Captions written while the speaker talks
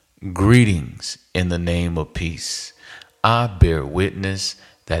Greetings in the name of peace. I bear witness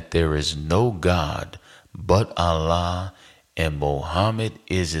that there is no God but Allah, and Muhammad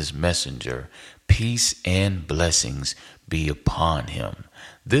is his messenger. Peace and blessings be upon him.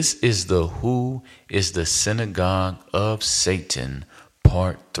 This is the Who is the Synagogue of Satan,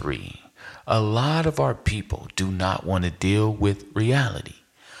 Part 3. A lot of our people do not want to deal with reality.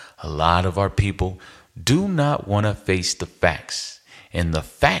 A lot of our people do not want to face the facts. And the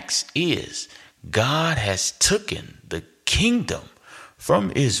facts is God has taken the kingdom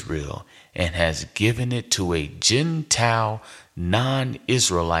from Israel and has given it to a Gentile,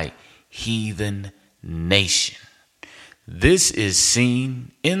 non-Israelite, heathen nation. This is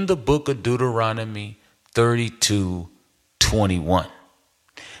seen in the book of Deuteronomy 32:21.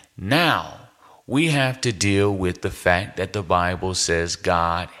 Now, we have to deal with the fact that the Bible says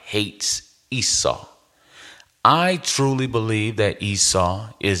God hates Esau. I truly believe that Esau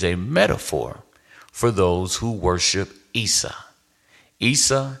is a metaphor for those who worship Isa.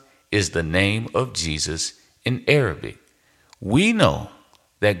 Isa is the name of Jesus in Arabic. We know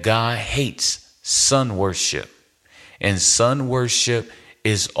that God hates sun worship, and sun worship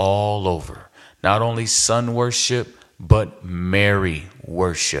is all over. Not only sun worship, but Mary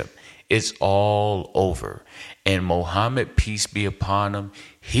worship. It's all over. And Muhammad, peace be upon him,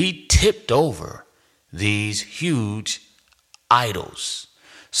 he tipped over these huge idols.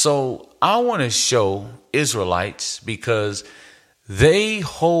 So I want to show Israelites, because they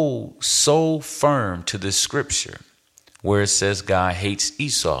hold so firm to the scripture where it says God hates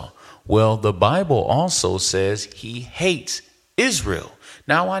Esau. Well, the Bible also says he hates Israel.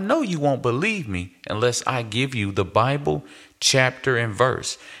 Now, I know you won't believe me unless I give you the Bible chapter and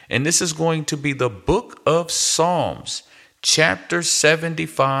verse. And this is going to be the book of Psalms, chapter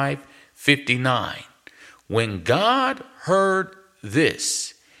 75:59. When God heard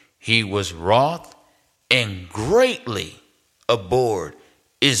this, he was wroth and greatly abhorred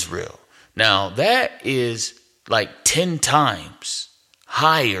Israel. Now, that is like 10 times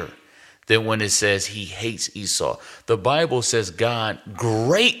higher than when it says he hates Esau. The Bible says God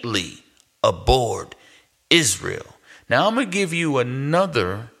greatly abhorred Israel. Now, I'm going to give you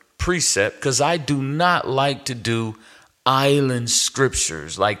another precept, because I do not like to do island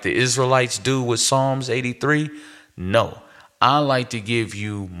scriptures like the Israelites do with Psalms 83. No, I like to give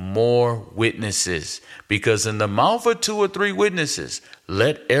you more witnesses, because in the mouth of 2 or 3 witnesses,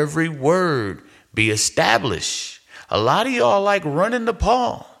 let every word be established. A lot of y'all like running to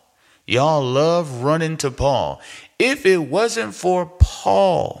Paul. Y'all love running to Paul. If it wasn't for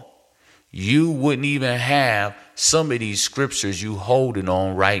Paul, you wouldn't even have some of these scriptures you holding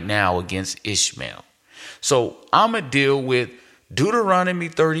on right now against Ishmael. So I'm going to deal with Deuteronomy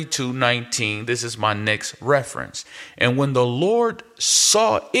 32:19. This is my next reference. And when the Lord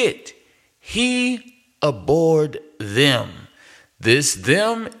saw it, he abhorred them. This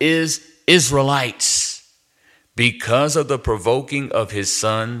them is Israelites, because of the provoking of his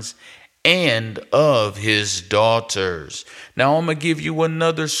sons and of his daughters. Now I'm going to give you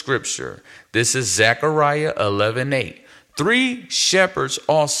another scripture. This is Zechariah 11:8. 3 shepherds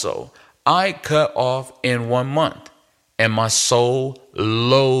also I cut off in 1 month, and my soul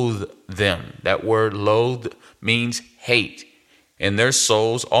loathed them. That word loathed means hate. And their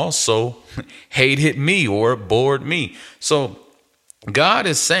souls also hated me, or bored me. So God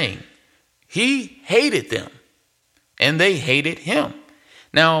is saying he hated them and they hated him.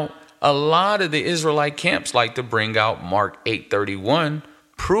 Now, a lot of the Israelite camps like to bring out Mark 8:31,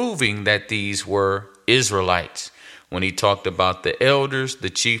 proving that these were Israelites, when he talked about the elders, the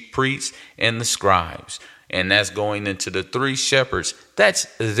chief priests, and the scribes. And that's going into the 3 shepherds. That's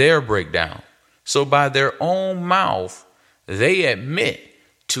their breakdown. So by their own mouth, they admit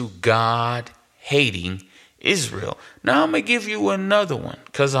to God hating Israel. Now I'm going to give you another one,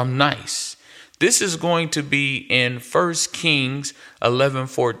 because I'm nice. This is going to be in 1 Kings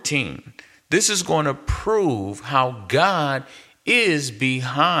 11:14. This is going to prove how God is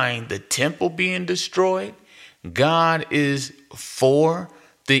behind the temple being destroyed. God is for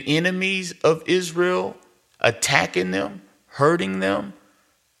the enemies of Israel, attacking them, hurting them,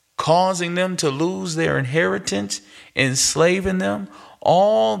 causing them to lose their inheritance, enslaving them.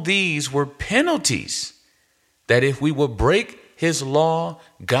 All these were penalties that if we would break his law,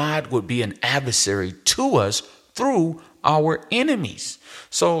 God would be an adversary to us through our enemies.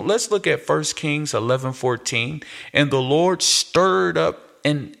 So let's look at 1 Kings 11:14. And the Lord stirred up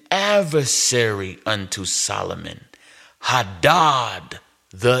an adversary unto Solomon, Hadad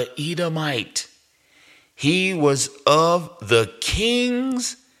the Edomite. He was of the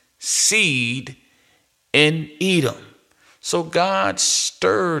king's seed in Edom. So God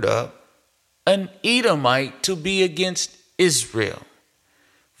stirred up an Edomite to be against Israel.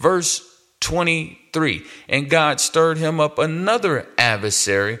 Verse 23, and God stirred him up another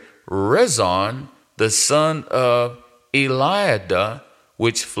adversary, Rezon, the son of Eliada,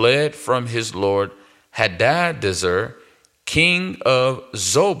 which fled from his lord Hadadezer, king of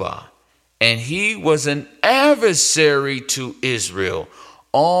Zobah. And he was an adversary to Israel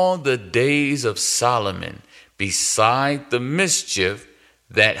all the days of Solomon, beside the mischief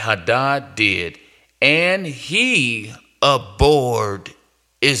that Hadad did, and he abhorred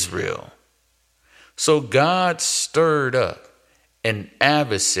Israel. So God stirred up an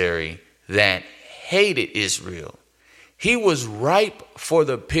adversary that hated Israel. He was ripe for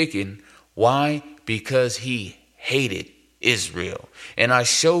the picking. Why? Because he hated Israel. And I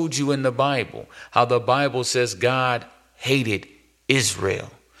showed you in the Bible how the Bible says God hated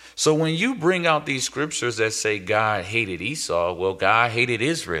Israel. So when you bring out these scriptures that say God hated Esau, well, God hated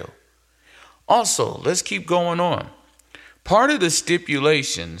Israel. Also, let's keep going on. Part of the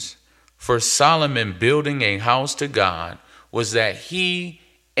stipulations for Solomon building a house to God was that he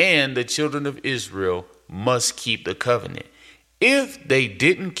and the children of Israel must keep the covenant. If they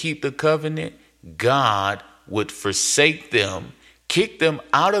didn't keep the covenant, God would forsake them, kick them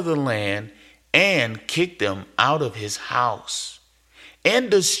out of the land, and kick them out of his house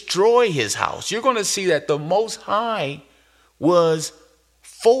and destroy his house. You're going to see that the Most High was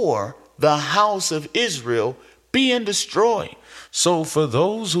for the house of Israel being destroyed. So for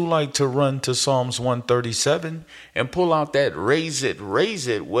those who like to run to Psalms 137 and pull out that raise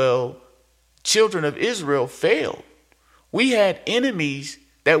it, well, children of Israel failed. We had enemies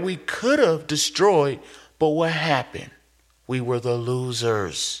that we could have destroyed, but what happened? We were the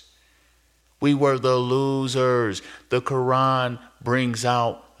losers. We were the losers. The Quran brings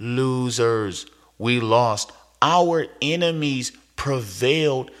out losers. We lost. Our enemies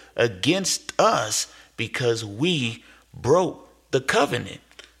prevailed against us because we broke the covenant.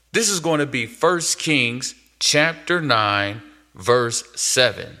 This is going to be 1 Kings chapter 9, verse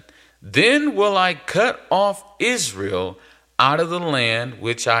 7. Then will I cut off Israel out of the land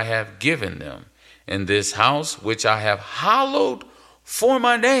which I have given them, and this house which I have hallowed for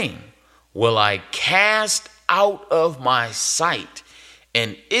my name will I cast out of my sight,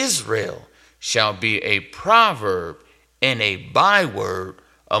 and Israel shall be a proverb and a byword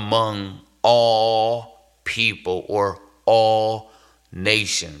among all people or all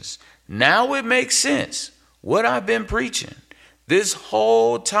nations. Now it makes sense what I've been preaching. This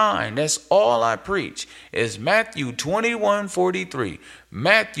whole time, that's all I preach is Matthew 21:43,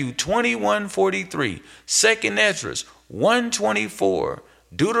 Matthew 21:43, 2nd Esdras 1:24,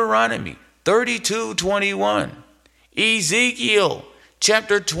 Deuteronomy 32:21, Ezekiel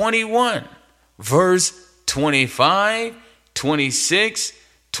chapter 21, verse 25, 26,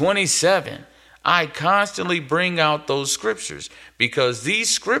 27. I constantly bring out those scriptures because these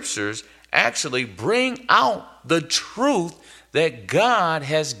scriptures actually bring out the truth that God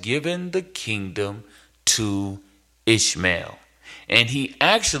has given the kingdom to Ishmael. And he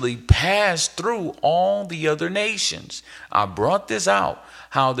actually passed through all the other nations. I brought this out,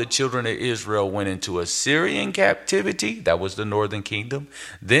 how the children of Israel went into Assyrian captivity. That was the northern kingdom.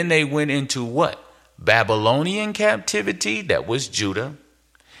 Then they went into what? Babylonian captivity. That was Judah.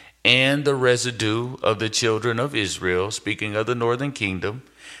 And the residue of the children of Israel, speaking of the northern kingdom.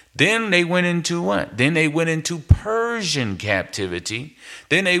 Then they went into what? Then they went into Persian captivity.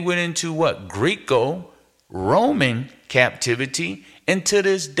 Then they went into what? Greco-Roman captivity. And to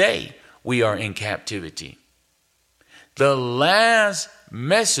this day, we are in captivity. The last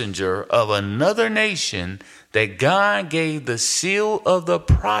messenger of another nation that God gave the seal of the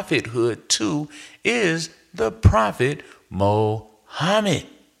prophethood to is the prophet Muhammad.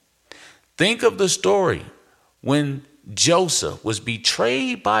 Think of the story when Joseph was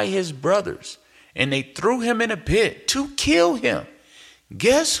betrayed by his brothers and they threw him in a pit to kill him.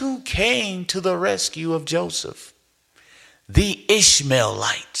 Guess who came to the rescue of Joseph? The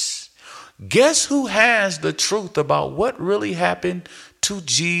Ishmaelites. Guess who has the truth about what really happened to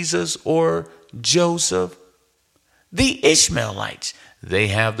Jesus or Joseph? The Ishmaelites. They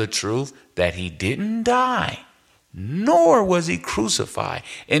have the truth that he didn't die, nor was he crucified.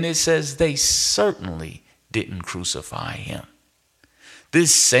 And it says they certainly didn't crucify him.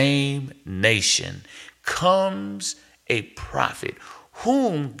 This same nation comes a prophet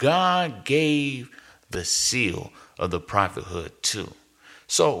whom God gave the seal of the prophethood to.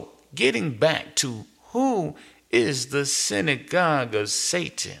 So getting back to who is the synagogue of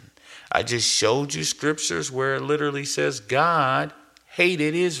Satan, I just showed you scriptures where it literally says God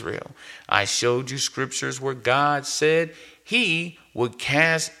hated Israel. I showed you scriptures where God said he would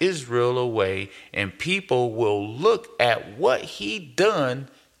cast Israel away, and people will look at what he done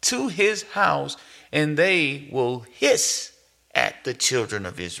to his house, and they will hiss at the children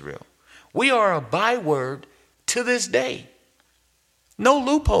of Israel. We are a byword to this day. No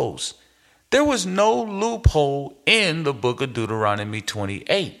loopholes. There was no loophole in the book of Deuteronomy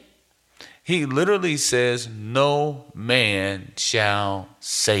 28. He literally says, no man shall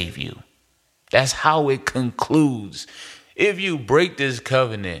save you. That's how it concludes. If you break this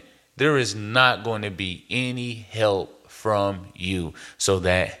covenant, there is not going to be any help from you. So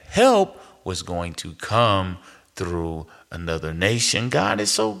that help was going to come through another nation. God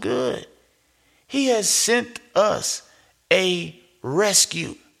is so good. He has sent us a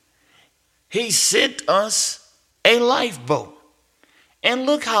rescue. He sent us a lifeboat. And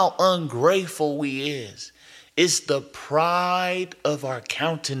look how ungrateful we is. It's the pride of our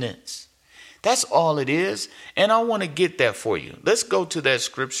countenance. That's all it is. And I want to get that for you. Let's go to that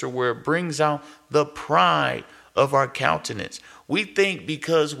scripture where it brings out the pride of our countenance. We think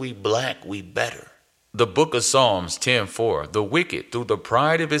because we black, we better. The book of Psalms 10:4, the wicked through the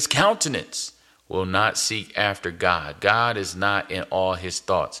pride of his countenance will not seek after God. God is not in all his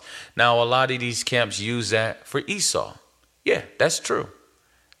thoughts. Now, a lot of these camps use that for Esau. Yeah, that's true.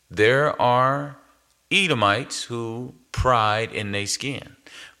 There are Edomites who pride in their skin.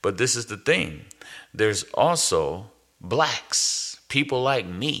 But this is the thing. There's also blacks, people like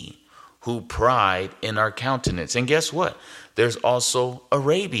me, who pride in our countenance. And guess what? There's also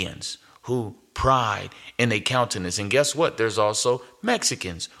Arabians who pride in their countenance. And guess what? There's also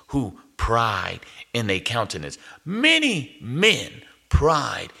Mexicans who pride in their countenance. Many men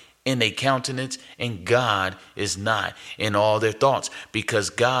pride in their countenance, and God is not in all their thoughts, because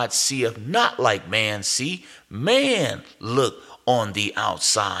God seeth not like man see. Man look on the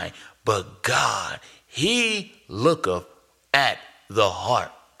outside, but God, he looketh at the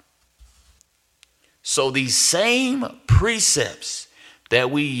heart. So these same precepts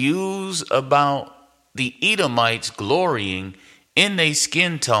that we use about the Edomites glorying in their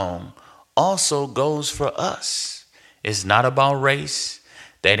skin tone also goes for us. It's not about race.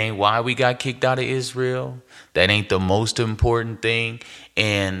 That ain't why we got kicked out of Israel. That ain't the most important thing.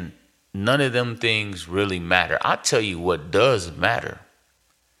 And none of them things really matter. I'll tell you what does matter.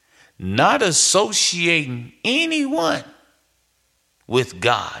 Not associating anyone with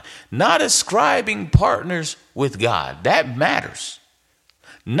God. Not ascribing partners with God. That matters.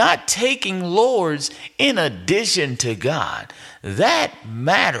 Not taking lords in addition to God. That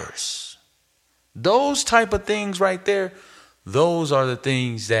matters. Those type of things right there, those are the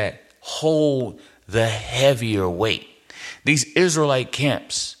things that hold the heavier weight. These Israelite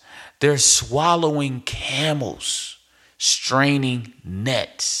camps, they're swallowing camels, straining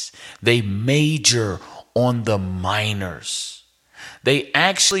nets. They major on the minors. They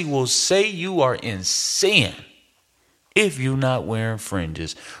actually will say you are in sin if you're not wearing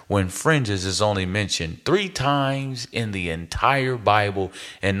fringes, when fringes is only mentioned 3 times in the entire Bible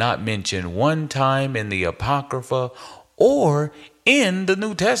and not mentioned 1 time in the Apocrypha or in the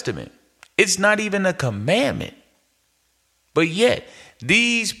New Testament. It's not even a commandment. But yet,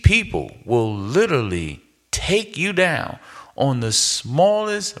 these people will literally take you down on the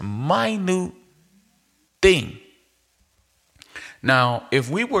smallest, minute thing. Now, if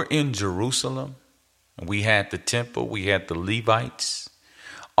we were in Jerusalem, we had the temple, we had the Levites,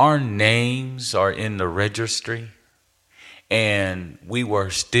 our names are in the registry, and we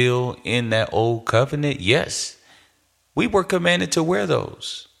were still in that old covenant, yes, we were commanded to wear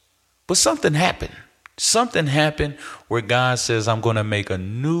those. But something happened. Something happened where God says, I'm going to make a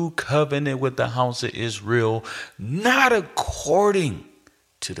new covenant with the house of Israel, not according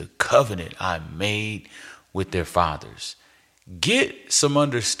to the covenant I made with their fathers. Get some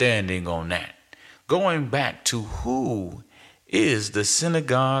understanding on that. Going back to who is the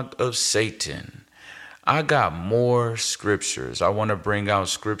synagogue of Satan. I got more scriptures. I want to bring out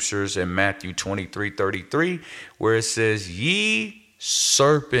scriptures in Matthew 23:33, where it says, ye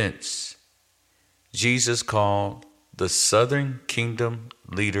serpents. Jesus called the southern kingdom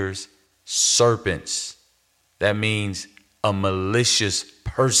leaders serpents. That means a malicious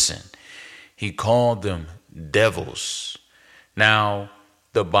person. He called them devils. Now,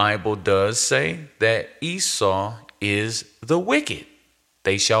 the Bible does say that Esau is the wicked.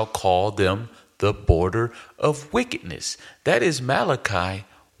 They shall call them the border of wickedness. That is Malachi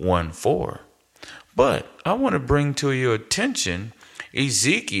 1:4. But I want to bring to your attention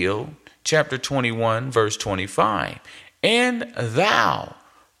Ezekiel chapter 21, verse 25. And thou,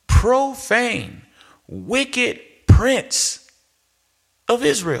 profane, wicked prince of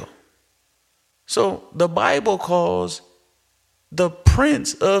Israel. So the Bible calls the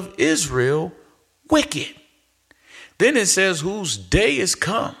prince of Israel wicked. Then it says, whose day is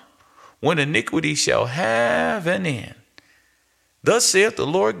come, when iniquity shall have an end. Thus saith the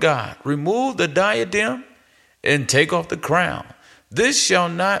Lord God, remove the diadem and take off the crown. This shall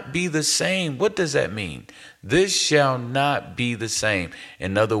not be the same. What does that mean? This shall not be the same.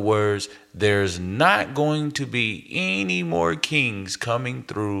 In other words, there's not going to be any more kings coming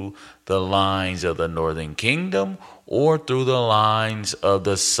through the lines of the northern kingdom or through the lines of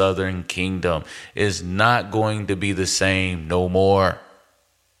the southern kingdom. It's not going to be the same no more.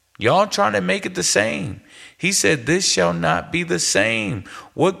 Y'all trying to make it the same. He said, this shall not be the same.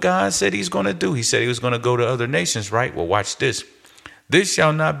 What God said he's going to do. He said he was going to go to other nations, right? Well, watch this. This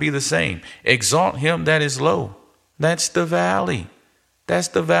shall not be the same. Exalt him that is low. That's the valley. That's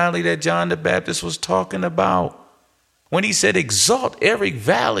the valley that John the Baptist was talking about. When he said exalt every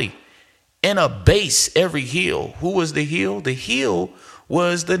valley and abase every hill. Who was the hill? The hill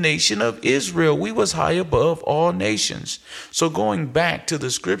was the nation of Israel. We was high above all nations. So going back to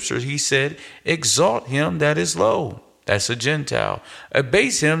the scriptures, he said, exalt him that is low. That's a Gentile.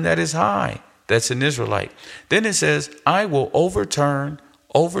 Abase him that is high. That's an Israelite. Then it says, I will overturn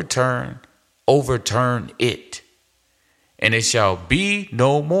it. And it shall be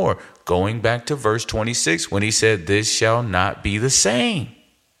no more. Going back to verse 26, when he said, this shall not be the same.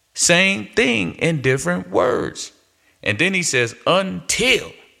 Same thing in different words. And then he says,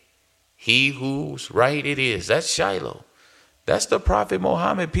 until he whose right it is. That's Shiloh. That's the prophet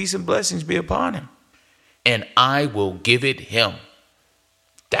Muhammad. Peace and blessings be upon him. And I will give it him.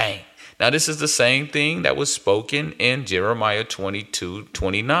 Dang. Now, this is the same thing that was spoken in Jeremiah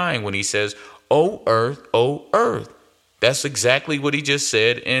 22:29 when he says, O earth. That's exactly what he just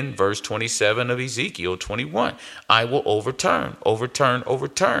said in verse 27 of Ezekiel 21. I will overturn.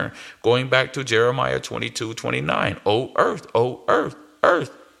 Going back to Jeremiah 22:29. O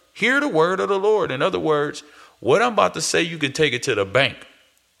earth. Hear the word of the Lord. In other words, what I'm about to say, you can take it to the bank.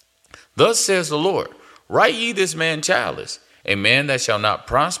 Thus says the Lord, write ye this man childless, a man that shall not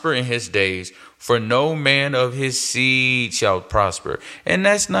prosper in his days, for no man of his seed shall prosper. And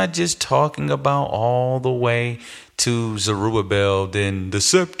that's not just talking about all the way to Zerubbabel, then the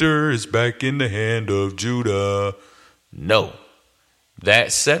scepter is back in the hand of Judah. No,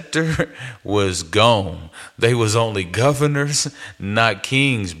 that scepter was gone. They was only governors, not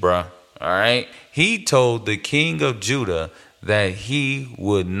kings, bruh. All right. He told the king of Judah that he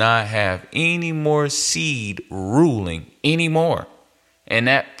would not have any more seed ruling anymore. And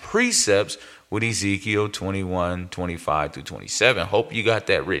that precepts with Ezekiel 21:25-27. Hope you got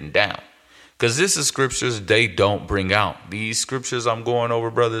that written down. Because this is scriptures they don't bring out. These scriptures I'm going over,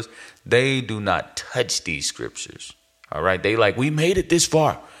 brothers, they do not touch these scriptures. All right. They like, we made it this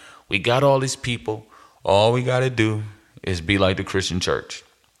far. We got all these people. All we got to do is be like the Christian church.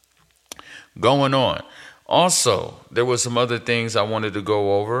 Going on. Also, there were some other things I wanted to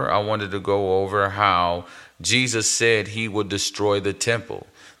go over. I wanted to go over how Jesus said he would destroy the temple.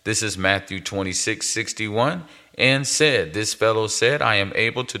 This is Matthew 26:61. And said, this fellow said, I am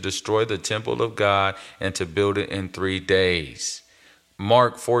able to destroy the temple of God and to build it in 3 days.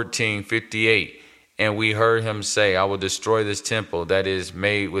 Mark 14:58. And we heard him say, I will destroy this temple that is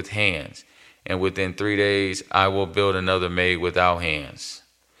made with hands. And within 3 days, I will build another made without hands.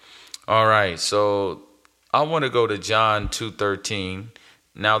 All right. So I want to go to John 2:13.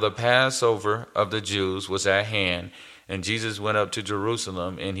 Now the Passover of the Jews was at hand, and Jesus went up to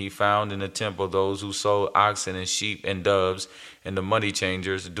Jerusalem, and he found in the temple those who sold oxen and sheep and doves, and the money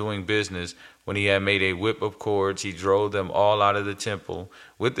changers doing business. When he had made a whip of cords, he drove them all out of the temple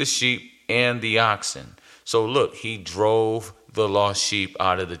with the sheep and the oxen. So look, he drove the lost sheep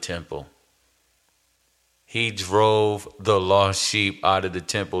out of the temple. He drove the lost sheep out of the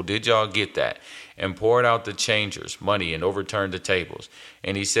temple. Did y'all get that? And poured out the changers' money and overturned the tables.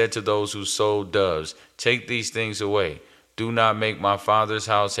 And he said to those who sold doves, take these things away. Do not make my Father's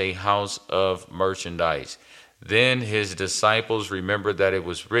house a house of merchandise. Then his disciples remembered that it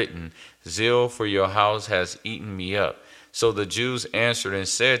was written, zeal for your house has eaten me up. So the Jews answered and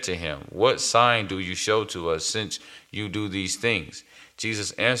said to him, what sign do you show to us since you do these things?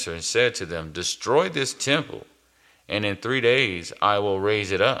 Jesus answered and said to them, destroy this temple, and in 3 days I will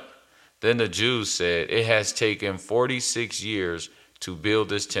raise it up. Then the Jews said, it has taken 46 years to build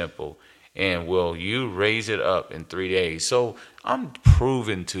this temple, and will you raise it up in 3 days? So I'm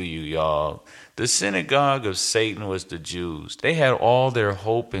proving to you, y'all, the synagogue of Satan was the Jews. They had all their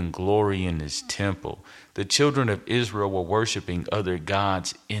hope and glory in this temple. The children of Israel were worshiping other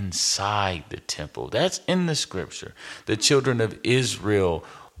gods inside the temple. That's in the scripture. The children of Israel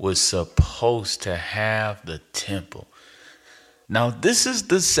was supposed to have the temple. Now, this is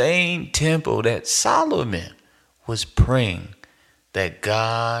the same temple that Solomon was praying that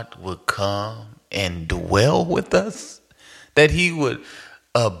God would come and dwell with us, that he would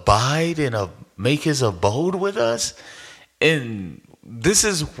abide and make his abode with us. And this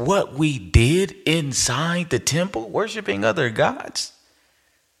is what we did inside the temple, worshiping other gods.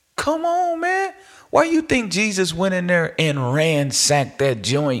 Come on, man. Why you think Jesus went in there and ransacked that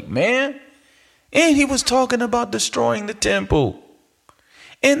joint, man? And he was talking about destroying the temple.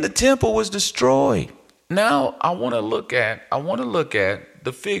 And the temple was destroyed. Now I want to look at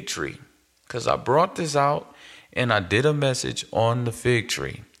the fig tree, because I brought this out and I did a message on the fig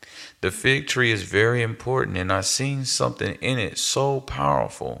tree. The fig tree is very important, and I seen something in it so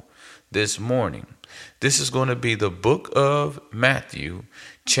powerful this morning. This is going to be the book of Matthew,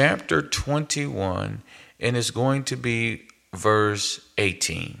 chapter 21, and it's going to be verse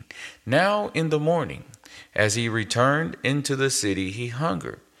 18. Now in the morning, as he returned into the city, he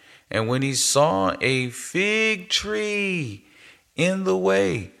hungered. And when he saw a fig tree in the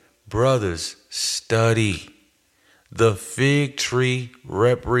way, brothers, study. The fig tree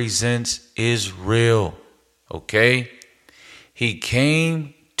represents Israel. Okay? He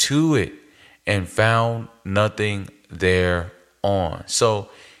came to it and found nothing thereon. So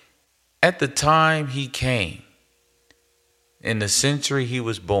at the time he came, in the century he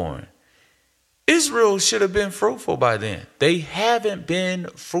was born, Israel should have been fruitful by then. They haven't been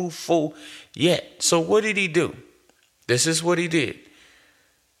fruitful yet. So what did he do? This is what he did.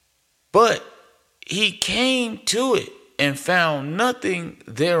 But he came to it and found nothing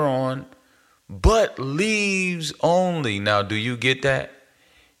thereon but leaves only. Now, do you get that?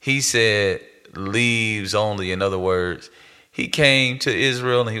 He said leaves only. In other words, he came to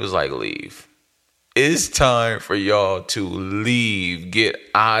Israel and he was like, leave. It's time for y'all to leave. Get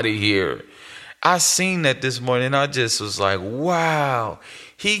out of here. I seen that this morning. I just was like, wow.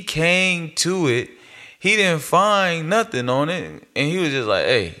 He came to it. He didn't find nothing on it. And he was just like,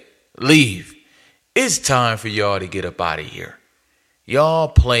 hey, leave. It's time for y'all to get up out of here. Y'all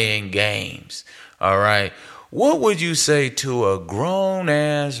playing games. All right. What would you say to a grown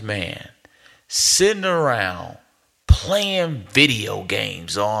ass man sitting around playing video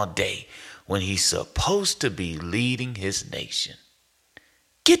games all day when he's supposed to be leading his nation?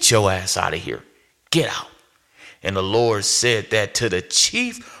 Get your ass out of here. Get out. And the Lord said that to the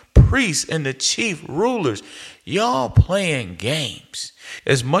chief priests and the chief rulers. Y'all playing games.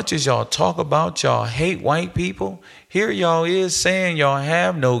 As much as y'all talk about y'all hate white people, here y'all is saying y'all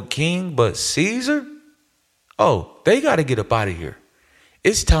have no king but Caesar. Oh, they got to get up out of here.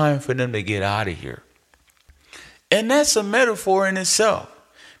 It's time for them to get out of here. And that's a metaphor in itself.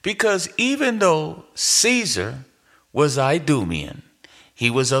 Because even though Caesar was Idumean, he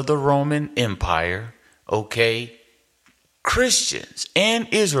was of the Roman Empire, okay? Christians and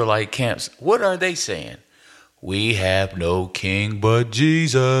Israelite camps, what are they saying? We have no king but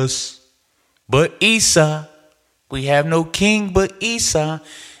Jesus, but Isa. We have no king but Isa.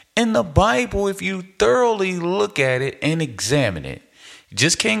 In the Bible, if you thoroughly look at it and examine it, you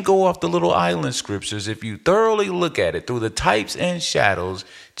just can't go off the little island scriptures. If you thoroughly look at it through the types and shadows,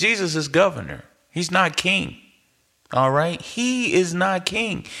 Jesus is governor. He's not king. All right. He is not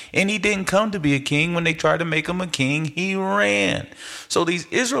king. And he didn't come to be a king. When they tried to make him a king, he ran. So these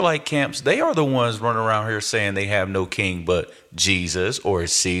Israelite camps, they are the ones running around here saying they have no king but Jesus or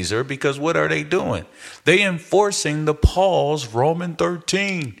Caesar. Because what are they doing? They enforcing the Paul's Roman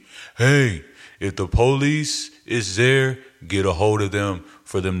 13. Hey, if the police is there, get a hold of them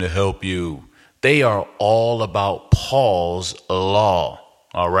for them to help you. They are all about Paul's law.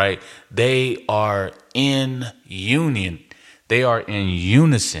 All right. They are in union. They are in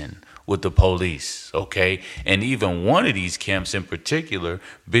unison with the police. OK. And even one of these camps in particular,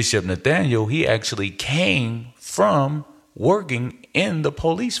 Bishop Nathaniel, he actually came from working in the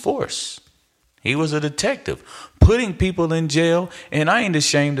police force. He was a detective putting people in jail. And I ain't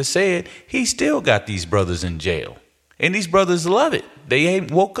ashamed to say it. He still got these brothers in jail. And these brothers love it. They ain't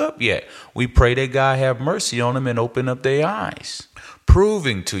woke up yet. We pray that God have mercy on them and open up their eyes.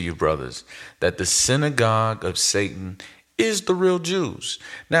 Proving to you, brothers, that the synagogue of Satan is the real Jews.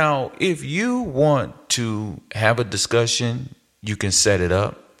 Now, if you want to have a discussion, you can set it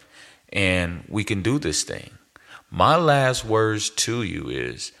up and we can do this thing. My last words to you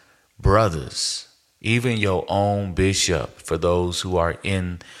is, brothers, even your own bishop, for those who are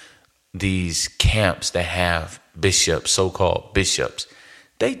in these camps that have bishops, so-called bishops,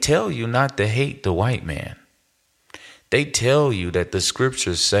 they tell you not to hate the white man. They tell you that the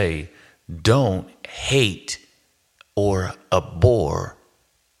scriptures say, don't hate or abhor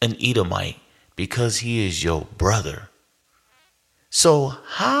an Edomite because he is your brother. So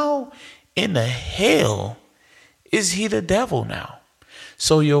how in the hell is he the devil now?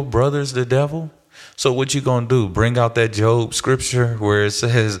 So your brother's the devil? So what you gonna do? Bring out that Job scripture where it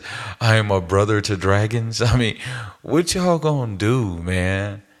says, I am a brother to dragons? I mean, what y'all gonna do,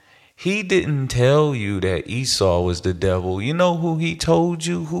 man? He didn't tell you that Esau was the devil. You know who he told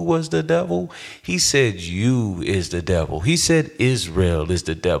you who was the devil? He said you is the devil. He said Israel is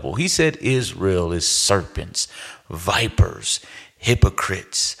the devil. He said Israel is serpents, vipers,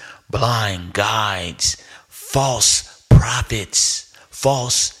 hypocrites, blind guides, false prophets,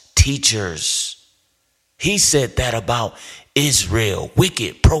 false teachers. He said that about Israel,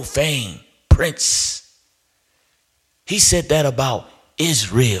 wicked, profane, prince. He said that about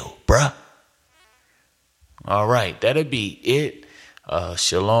Israel, bruh. All right, that'll be it.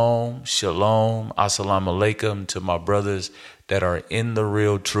 Shalom, shalom, assalamu alaikum to my brothers that are in the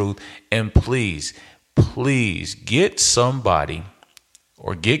real truth. And please get somebody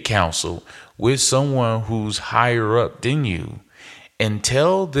or get counsel with someone who's higher up than you and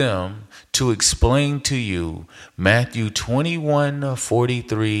tell them to explain to you Matthew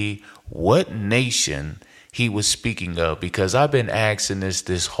 21:43, what nation he was speaking of, because I've been asking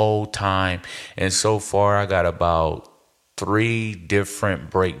this whole time, and so far I got about 3 different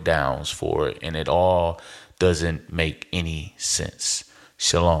breakdowns for it, and it all doesn't make any sense.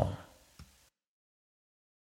 Shalom.